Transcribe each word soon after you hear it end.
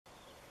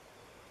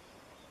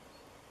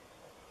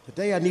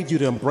Today I need you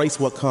to embrace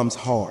what comes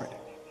hard.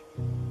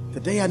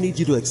 Today I need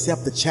you to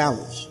accept the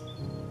challenge.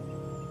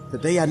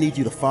 Today I need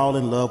you to fall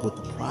in love with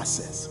the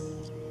process.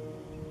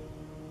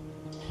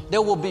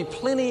 There will be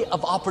plenty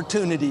of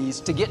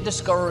opportunities to get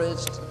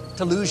discouraged,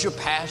 to lose your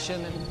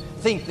passion and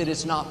think that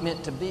it's not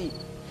meant to be.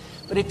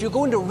 But if you're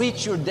going to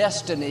reach your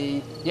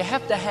destiny, you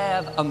have to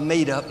have a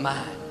made-up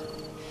mind.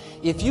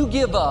 If you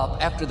give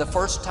up after the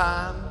first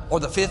time, or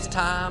the 5th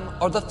time,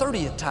 or the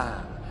 30th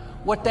time,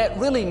 what that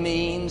really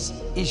means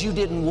is you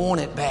didn't want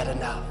it bad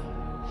enough.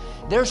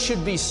 There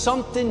should be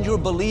something you're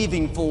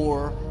believing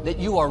for that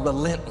you are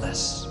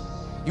relentless.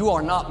 You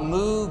are not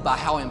moved by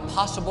how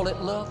impossible it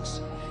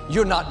looks.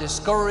 You're not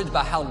discouraged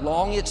by how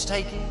long it's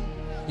taking.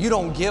 You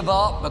don't give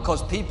up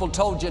because people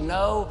told you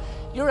no.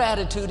 Your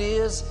attitude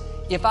is,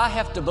 if I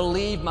have to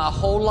believe my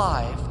whole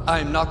life, I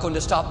am not going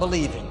to stop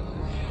believing.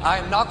 I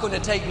am not going to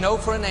take no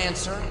for an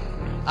answer.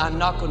 I'm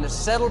not going to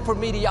settle for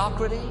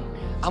mediocrity.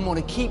 I'm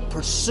going to keep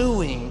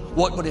pursuing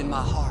what was in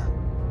my heart.